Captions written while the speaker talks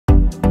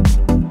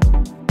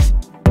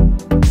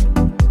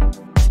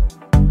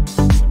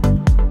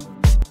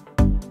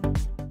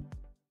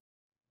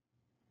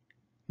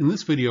In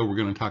this video, we're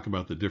going to talk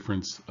about the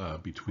difference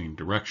between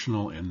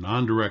directional and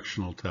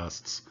non-directional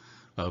tests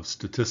of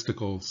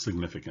statistical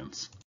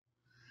significance.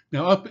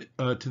 Now, up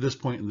to this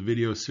point in the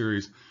video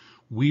series,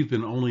 we've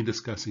been only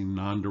discussing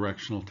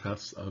non-directional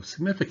tests of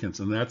significance,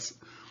 and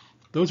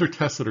those are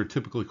tests that are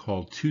typically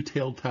called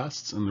two-tailed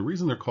tests. And the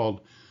reason they're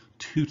called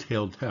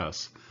two-tailed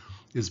tests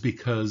is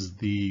because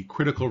the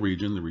critical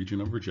region, the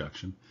region of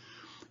rejection,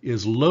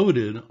 is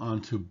loaded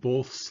onto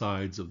both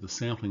sides of the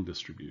sampling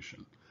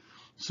distribution.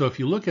 So if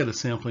you look at a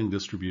sampling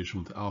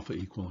distribution with alpha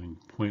equaling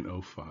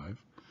 0.05,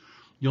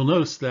 you'll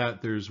notice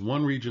that there's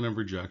one region of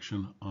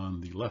rejection on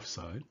the left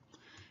side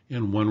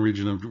and one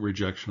region of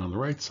rejection on the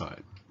right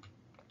side.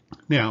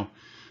 Now,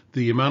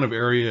 the amount of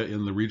area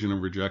in the region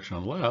of rejection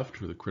on the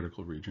left, or the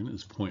critical region,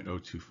 is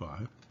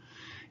 0.025,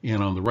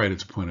 and on the right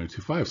it's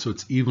 0.025, so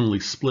it's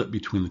evenly split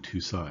between the two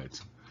sides.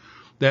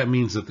 That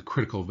means that the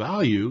critical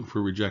value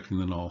for rejecting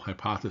the null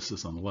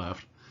hypothesis on the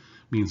left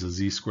means a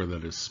z-score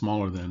that is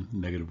smaller than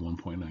negative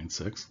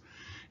 1.96,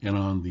 and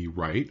on the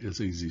right is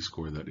a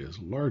z-score that is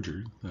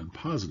larger than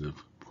positive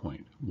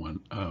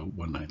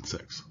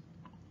 0.196.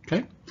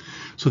 Okay,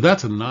 so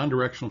that's a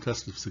non-directional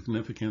test of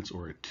significance,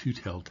 or a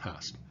two-tailed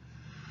test.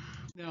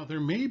 Now,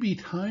 there may be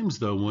times,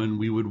 though, when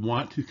we would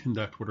want to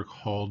conduct what are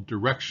called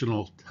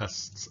directional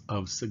tests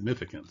of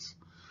significance.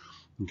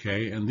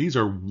 Okay, and these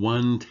are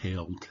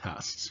one-tailed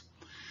tests.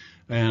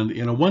 And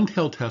in a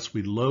one-tailed test,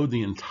 we load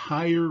the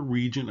entire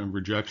region of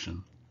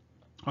rejection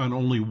on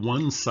only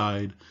one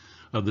side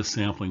of the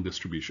sampling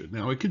distribution.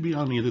 Now, it could be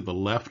on either the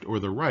left or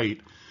the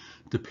right,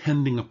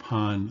 depending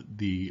upon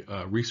the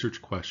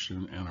research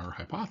question and our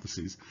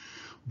hypotheses,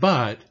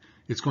 but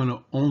it's going to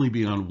only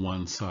be on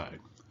one side.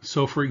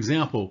 So, for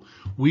example,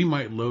 we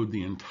might load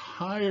the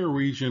entire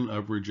region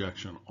of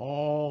rejection,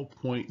 all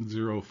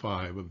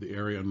 0.05 of the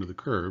area under the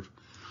curve,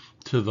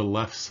 to the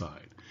left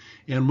side.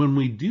 And when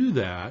we do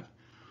that,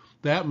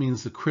 that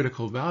means the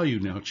critical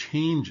value now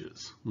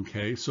changes,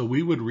 okay? So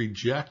we would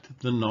reject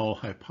the null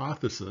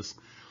hypothesis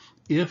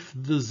if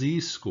the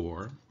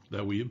z-score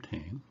that we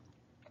obtain,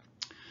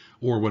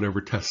 or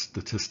whatever test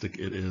statistic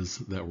it is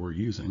that we're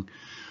using,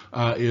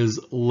 is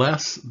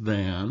less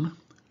than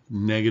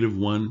negative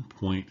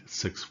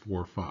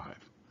 1.645.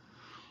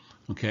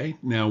 Okay,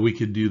 now we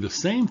could do the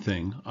same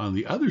thing on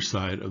the other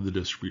side of the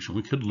distribution.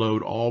 We could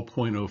load all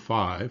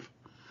 0.05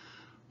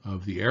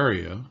 of the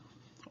area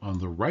on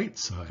the right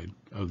side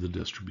of the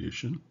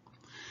distribution.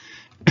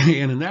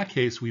 And in that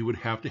case, we would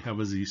have to have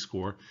a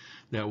z-score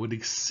that would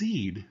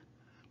exceed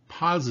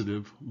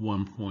positive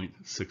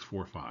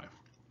 1.645.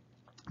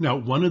 Now,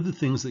 one of the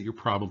things that you're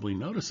probably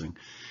noticing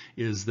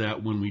is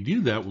that when we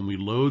do that, when we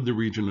load the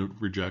region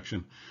of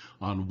rejection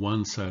on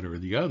one side or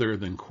the other,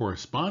 then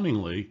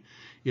correspondingly,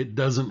 it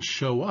doesn't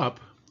show up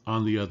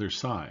on the other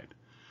side.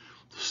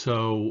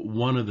 So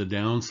one of the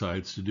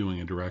downsides to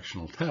doing a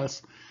directional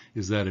test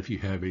is that if you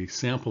have a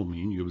sample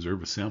mean, you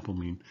observe a sample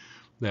mean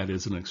that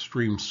is an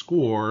extreme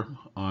score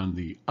on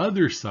the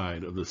other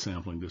side of the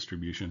sampling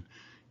distribution,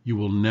 you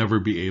will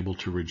never be able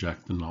to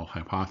reject the null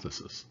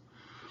hypothesis.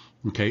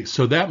 Okay,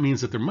 so that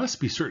means that there must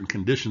be certain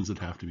conditions that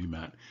have to be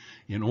met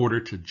in order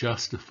to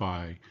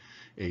justify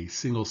a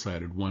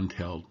single-sided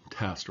one-tailed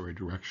test or a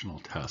directional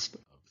test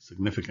of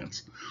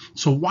significance.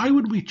 So why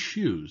would we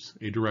choose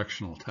a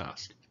directional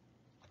test?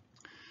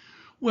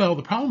 Well,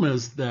 the problem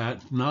is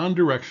that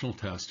non-directional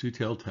tests,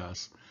 two-tailed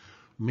tests,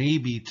 may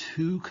be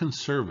too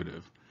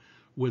conservative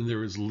when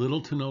there is little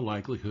to no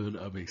likelihood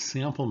of a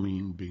sample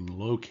mean being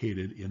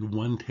located in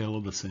one tail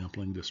of the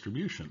sampling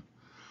distribution.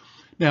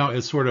 Now,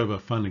 as sort of a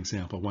fun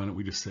example, why don't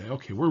we just say,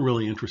 okay, we're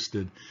really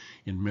interested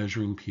in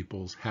measuring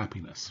people's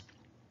happiness.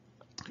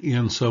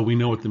 And so we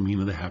know what the mean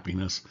of the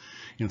happiness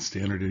and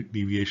standard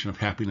deviation of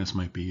happiness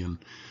might be in,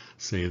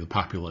 say, the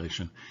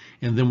population.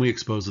 And then we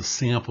expose a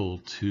sample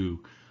to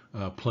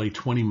play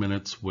 20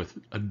 minutes with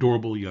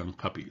adorable young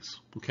puppies.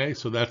 Okay,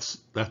 so that's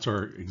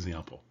our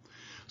example.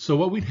 So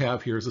what we'd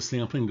have here is a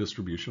sampling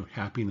distribution of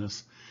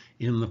happiness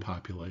in the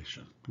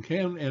population. Okay,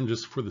 and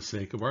just for the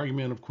sake of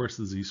argument, of course,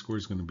 the z-score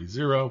is going to be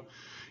 0.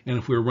 And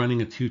if we were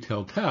running a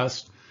two-tailed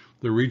test,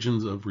 the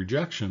regions of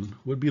rejection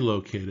would be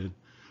located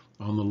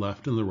on the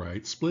left and the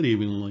right, split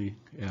evenly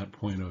at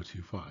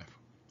 0.025,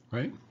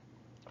 right?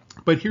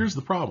 But here's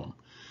the problem.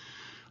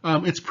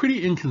 It's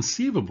pretty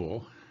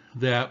inconceivable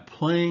that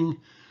playing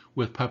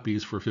with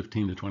puppies for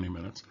 15 to 20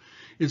 minutes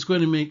is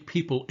going to make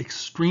people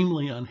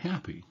extremely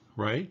unhappy,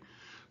 right?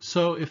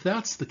 So if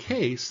that's the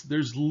case,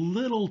 there's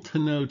little to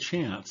no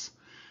chance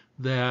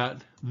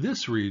that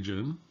this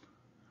region,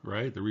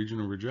 right, the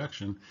region of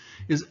rejection,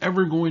 is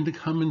ever going to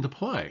come into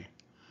play,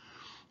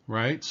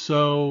 right?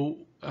 So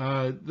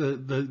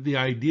the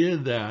idea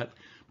that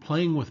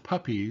playing with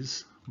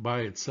puppies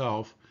by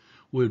itself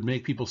would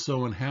make people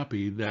so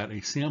unhappy that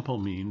a sample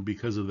mean,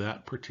 because of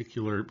that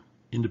particular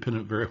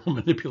independent variable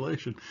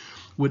manipulation,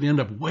 would end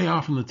up way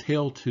off in the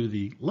tail to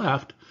the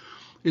left,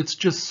 it's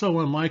just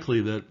so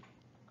unlikely that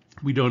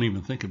we don't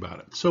even think about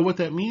it. So what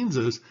that means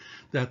is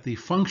that the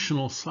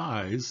functional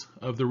size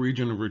of the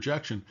region of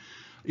rejection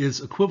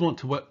is equivalent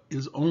to what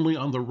is only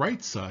on the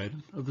right side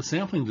of the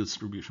sampling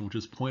distribution, which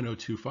is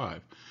 0.025.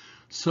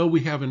 So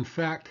we have in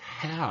fact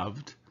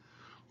halved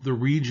the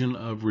region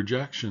of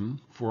rejection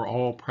for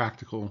all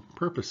practical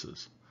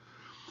purposes.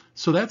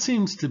 So that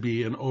seems to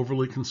be an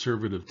overly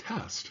conservative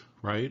test,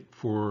 right?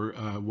 For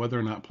whether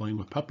or not playing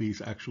with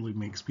puppies actually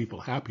makes people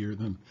happier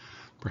than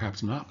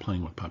perhaps not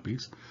playing with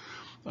puppies.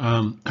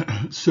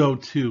 So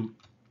to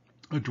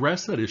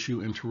address that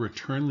issue and to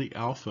return the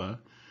alpha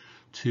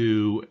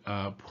to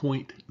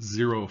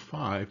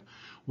 0.05,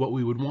 what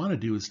we would want to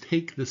do is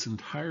take this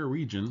entire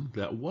region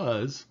that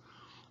was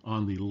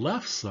on the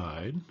left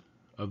side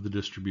of the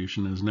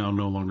distribution, is now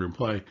no longer in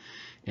play,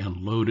 and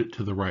load it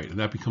to the right. And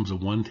that becomes a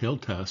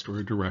one-tailed test or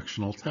a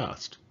directional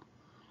test.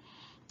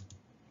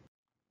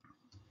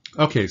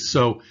 Okay,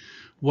 so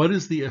what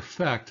is the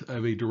effect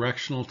of a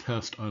directional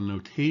test on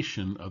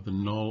notation of the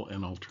null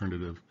and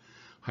alternative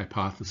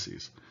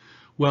hypotheses?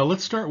 Well,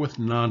 let's start with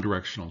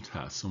non-directional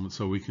tests, and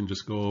so we can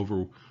just go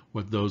over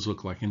what those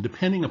look like. And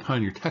depending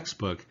upon your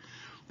textbook,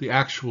 the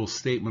actual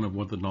statement of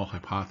what the null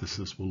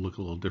hypothesis will look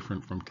a little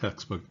different from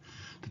textbook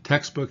to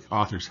textbook.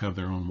 Authors have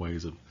their own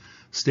ways of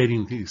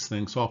stating these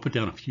things, so I'll put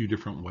down a few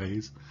different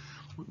ways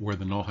where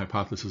the null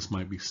hypothesis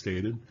might be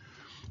stated.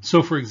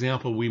 So for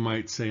example, we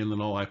might say in the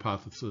null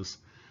hypothesis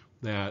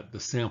that the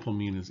sample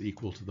mean is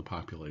equal to the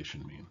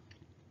population mean.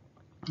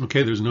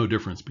 Okay, there's no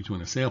difference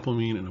between a sample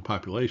mean and a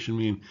population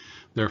mean,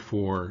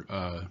 therefore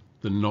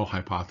the null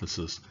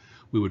hypothesis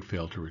we would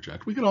fail to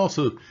reject. We could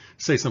also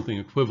say something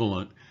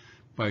equivalent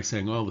by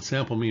saying, well, the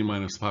sample mean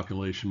minus the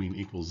population mean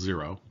equals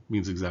 0,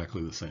 means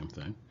exactly the same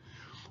thing.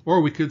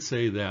 Or we could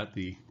say that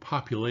the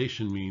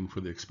population mean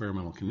for the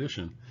experimental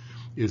condition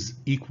is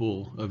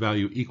a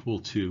value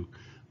equal to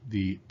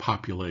the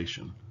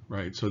population,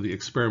 right? So the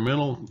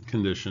experimental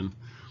condition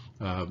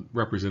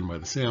represented by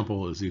the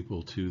sample is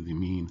equal to the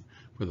mean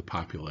for the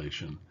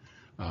population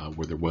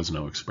where there was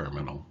no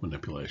experimental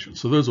manipulation.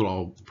 So those would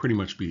all pretty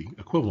much be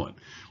equivalent.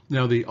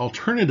 Now the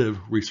alternative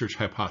research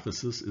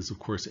hypothesis is of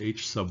course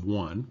H sub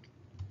 1.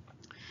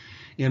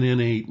 And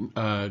in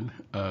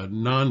a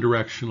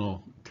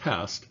non-directional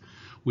test,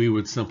 we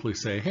would simply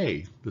say,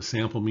 hey, the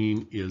sample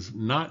mean is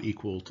not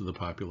equal to the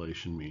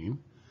population mean,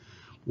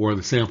 or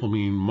the sample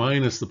mean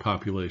minus the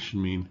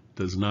population mean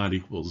does not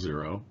equal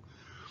 0,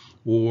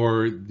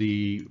 or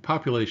the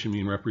population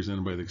mean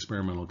represented by the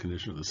experimental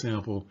condition of the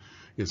sample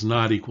is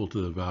not equal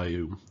to the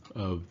value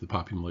of the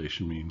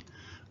population mean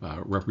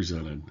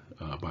represented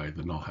by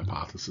the null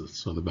hypothesis.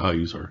 So the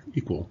values are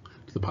equal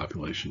to the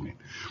population mean.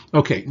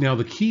 Okay, now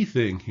the key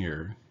thing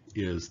here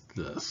is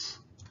this,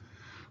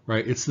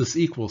 right? It's this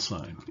equal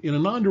sign. In a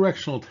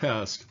non-directional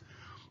test,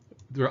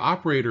 the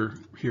operator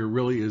here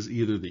really is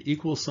either the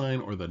equal sign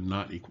or the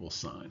not equal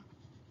sign,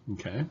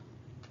 okay?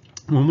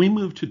 When we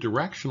move to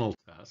directional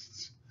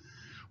tests,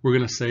 we're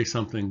going to say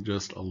something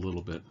just a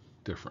little bit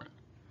different.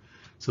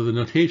 So the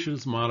notation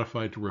is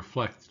modified to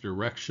reflect the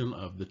direction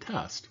of the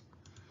test.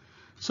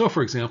 So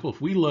for example,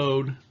 if we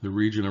load the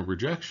region of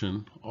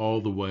rejection all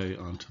the way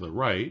onto the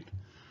right,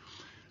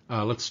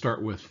 let's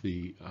start with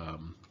the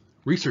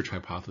research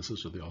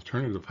hypothesis or the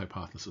alternative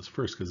hypothesis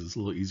first, because it's a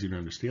little easier to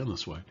understand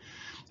this way.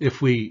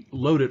 If we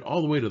load it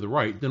all the way to the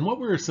right, then what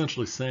we're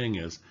essentially saying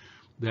is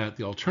that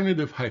the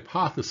alternative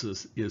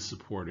hypothesis is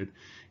supported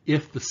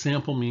if the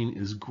sample mean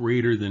is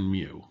greater than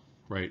mu,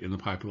 right, in the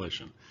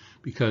population.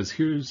 Because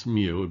here's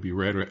mu, it would be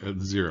right at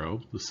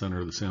 0, the center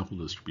of the sample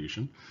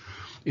distribution.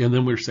 And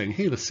then we're saying,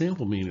 hey, the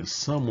sample mean is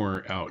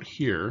somewhere out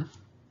here,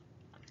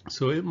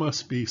 so it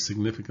must be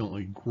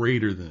significantly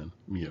greater than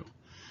mu.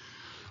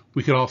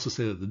 We could also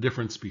say that the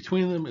difference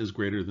between them is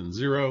greater than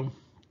 0,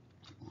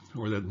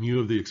 or that mu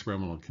of the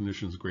experimental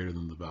condition is greater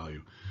than the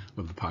value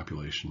of the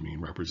population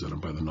mean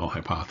represented by the null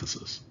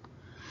hypothesis.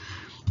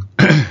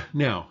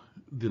 Now,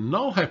 the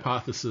null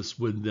hypothesis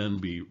would then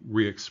be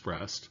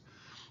re-expressed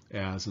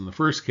as, in the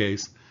first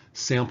case,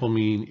 sample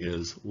mean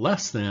is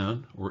less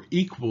than or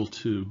equal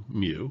to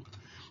mu.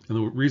 And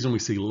the reason we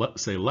say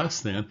less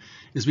than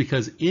is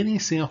because any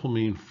sample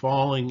mean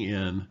falling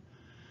in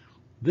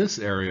this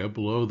area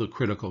below the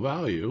critical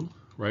value,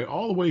 right,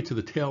 all the way to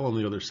the tail on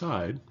the other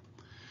side,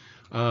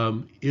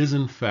 is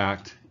in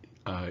fact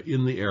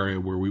in the area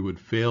where we would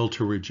fail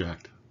to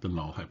reject the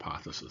null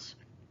hypothesis.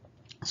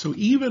 So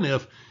even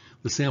if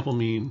the sample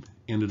mean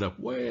ended up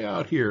way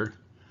out here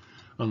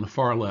on the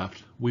far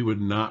left, we would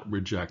not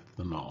reject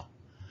the null.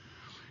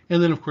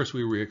 And then of course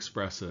we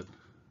re-express it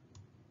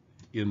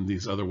in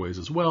these other ways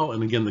as well.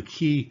 And again, the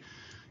key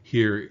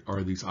here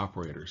are these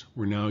operators.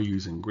 We're now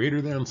using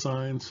greater than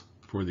signs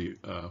for the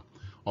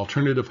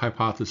alternative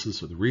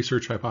hypothesis or the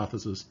research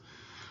hypothesis.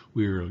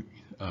 We're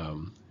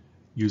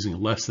using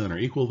less than or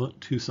equal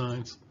to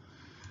signs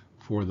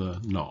for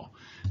the null.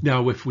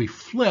 Now, if we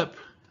flip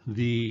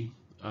the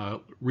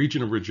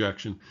region of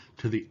rejection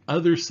to the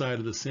other side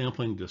of the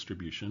sampling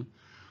distribution,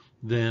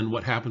 then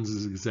what happens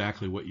is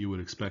exactly what you would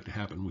expect to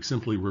happen. We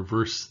simply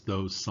reverse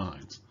those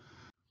signs.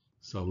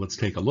 So let's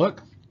take a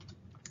look.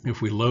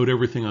 If we load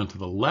everything onto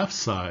the left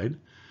side,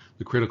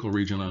 the critical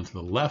region onto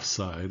the left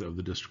side of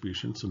the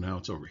distribution, so now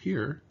it's over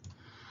here,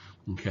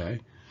 Okay,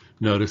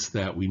 notice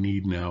that we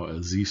need now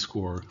a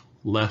z-score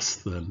less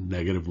than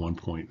negative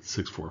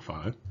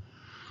 1.645.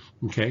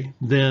 Okay,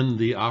 then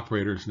the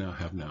operators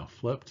have now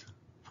flipped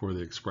for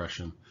the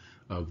expression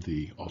of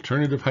the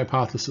alternative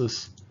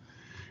hypothesis,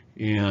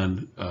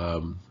 and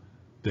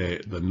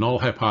the null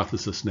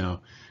hypothesis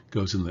now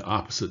goes in the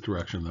opposite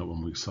direction than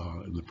what we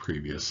saw in the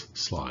previous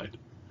slide.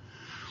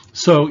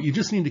 So you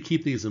just need to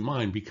keep these in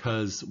mind,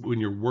 because when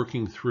you're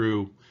working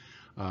through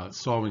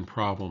solving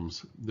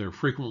problems, there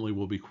frequently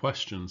will be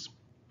questions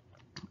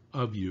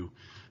of you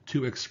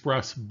to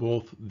express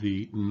both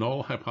the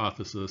null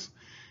hypothesis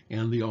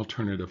and the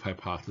alternative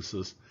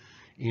hypothesis.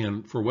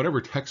 And for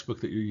whatever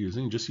textbook that you're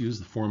using, just use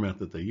the format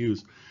that they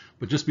use.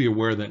 But just be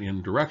aware that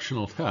in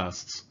directional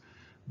tests,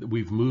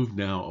 we've moved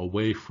now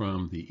away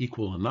from the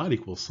equal and not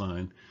equal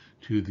sign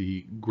to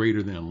the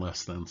greater than,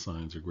 less than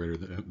signs, or greater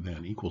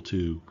than, equal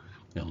to,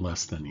 and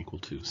less than equal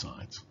to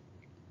signs.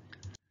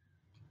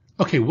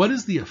 Okay, what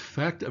is the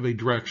effect of a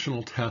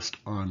directional test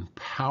on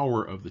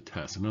power of the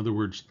test? In other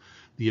words,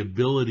 the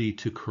ability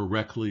to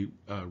correctly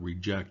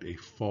reject a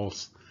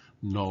false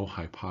null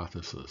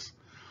hypothesis.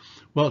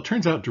 Well, it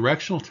turns out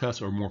directional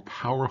tests are more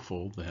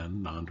powerful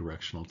than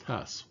non-directional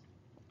tests.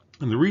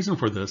 And the reason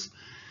for this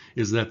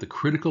is that the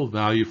critical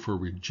value for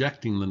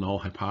rejecting the null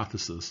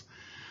hypothesis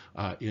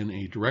in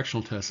a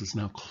directional test is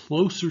now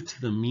closer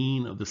to the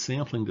mean of the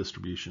sampling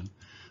distribution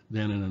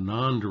than in a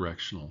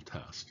non-directional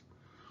test.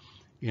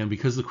 And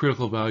because the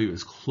critical value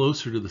is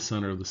closer to the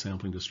center of the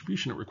sampling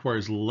distribution, it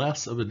requires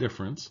less of a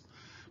difference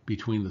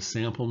between the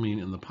sample mean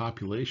and the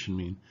population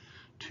mean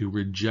to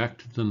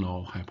reject the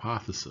null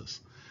hypothesis.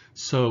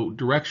 So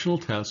directional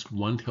tests,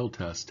 one-tailed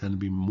tests, tend to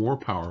be more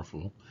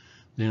powerful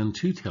than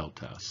two-tailed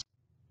tests.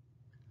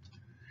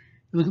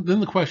 And then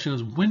the question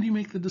is, when do you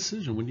make the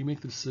decision? When do you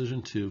make the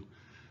decision to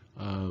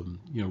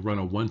run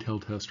a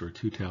one-tailed test or a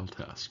two-tailed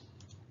test?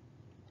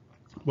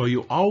 Well,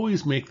 you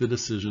always make the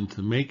decision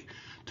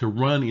to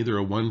run either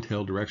a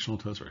one-tailed directional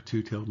test or a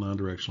two-tailed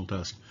non-directional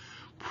test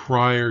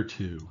prior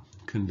to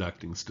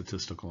conducting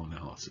statistical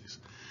analyses.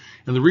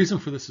 And the reason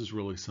for this is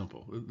really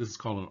simple. This is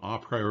called an a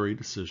priori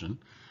decision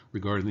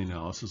regarding the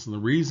analysis. And the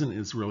reason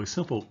is really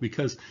simple,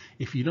 because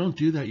if you don't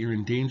do that, you're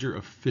in danger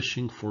of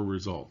fishing for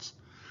results,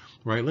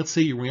 right? Let's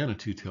say you ran a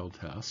two-tailed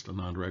test, a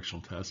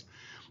non-directional test,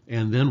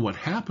 and then what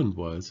happened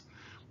was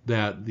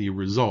that the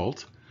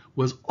result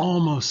was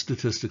almost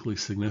statistically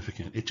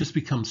significant. It just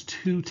becomes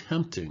too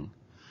tempting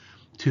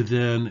to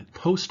then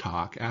post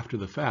hoc, after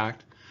the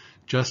fact,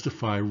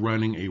 justify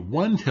running a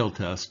one-tailed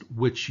test,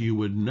 which you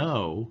would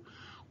know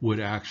would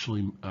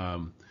actually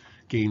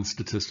gain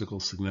statistical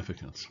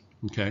significance.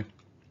 Okay,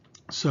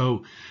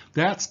 so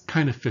that's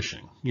kind of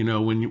fishing.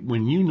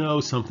 When you know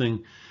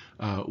something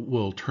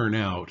will turn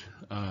out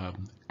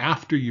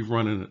after you've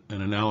run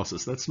an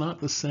analysis, that's not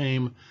the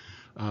same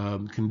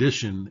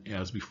condition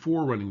as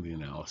before running the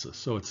analysis.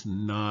 So it's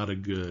not a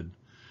good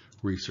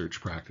research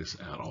practice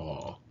at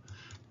all.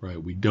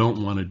 Right? We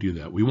don't want to do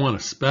that. We want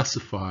to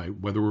specify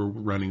whether we're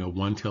running a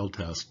one-tailed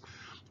test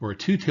or a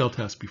two-tailed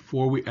test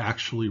before we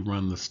actually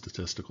run the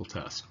statistical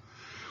test.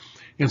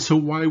 And so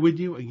why would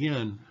you?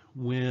 Again,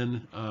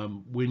 when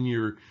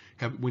you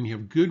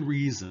have good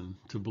reason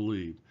to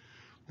believe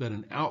that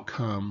an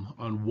outcome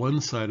on one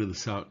side of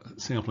the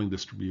sampling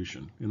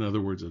distribution, in other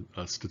words,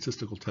 a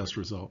statistical test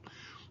result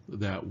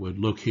that would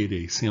locate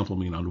a sample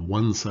mean on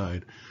one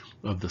side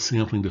of the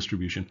sampling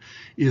distribution,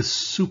 is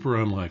super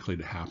unlikely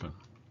to happen.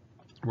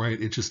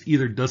 Right? It just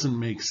either doesn't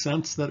make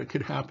sense that it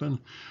could happen,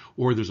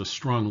 or there's a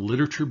strong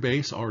literature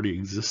base already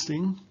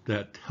existing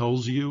that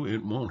tells you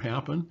it won't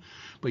happen.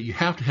 But you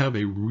have to have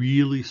a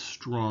really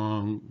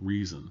strong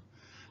reason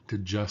to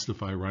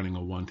justify running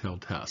a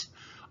one-tailed test.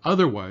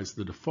 Otherwise,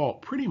 the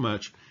default pretty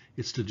much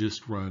is to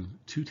just run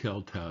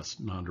two-tailed tests,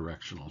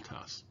 non-directional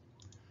tests.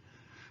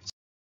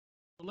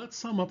 So let's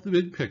sum up the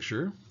big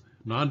picture.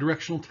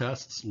 Non-directional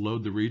tests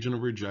load the region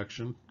of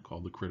rejection,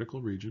 called the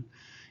critical region,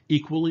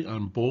 equally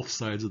on both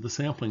sides of the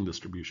sampling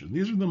distribution.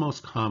 These are the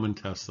most common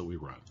tests that we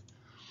run.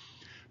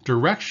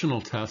 Directional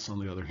tests, on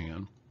the other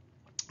hand,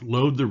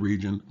 load the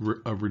region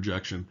of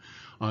rejection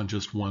on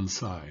just one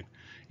side.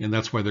 And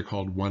that's why they're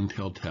called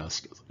one-tailed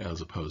tests as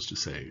opposed to,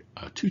 say,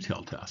 a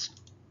two-tailed test.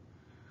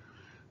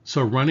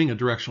 So running a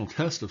directional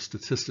test of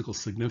statistical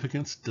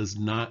significance does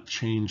not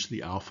change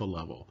the alpha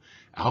level.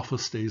 Alpha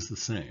stays the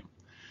same.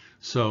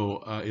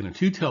 So in a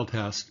two-tailed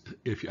test,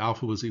 if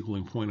alpha was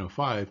equaling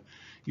 0.05,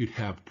 you'd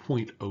have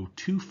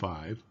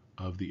 0.025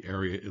 of the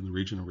area in the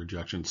region of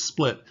rejection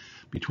split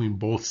between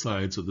both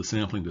sides of the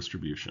sampling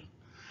distribution.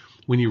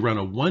 When you run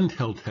a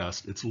one-tailed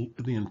test,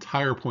 the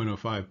entire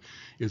 0.05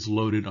 is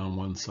loaded on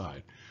one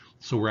side.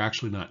 So we're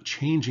actually not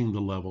changing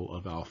the level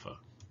of alpha.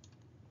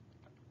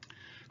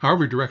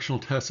 However, directional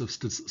tests of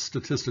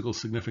statistical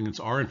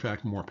significance are in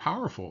fact more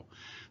powerful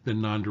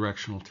than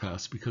non-directional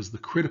tests, because the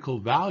critical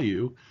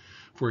value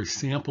for a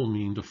sample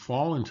mean to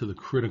fall into the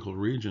critical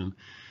region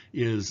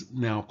is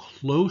now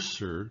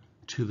closer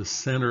to the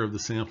center of the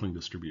sampling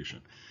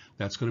distribution.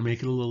 That's going to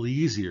make it a little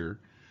easier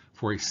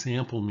for a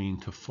sample mean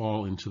to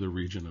fall into the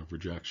region of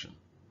rejection.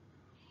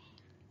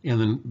 And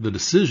then the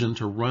decision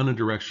to run a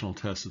directional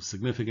test of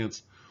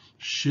significance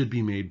should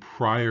be made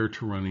prior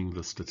to running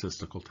the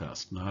statistical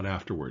test, not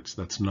afterwards.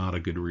 That's not a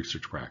good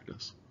research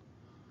practice.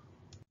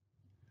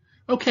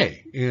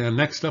 Okay, and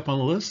next up on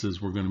the list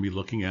is we're going to be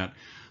looking at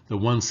the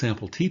one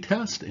sample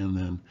t-test and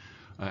then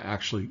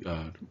actually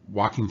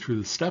walking through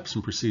the steps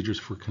and procedures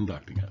for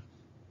conducting it.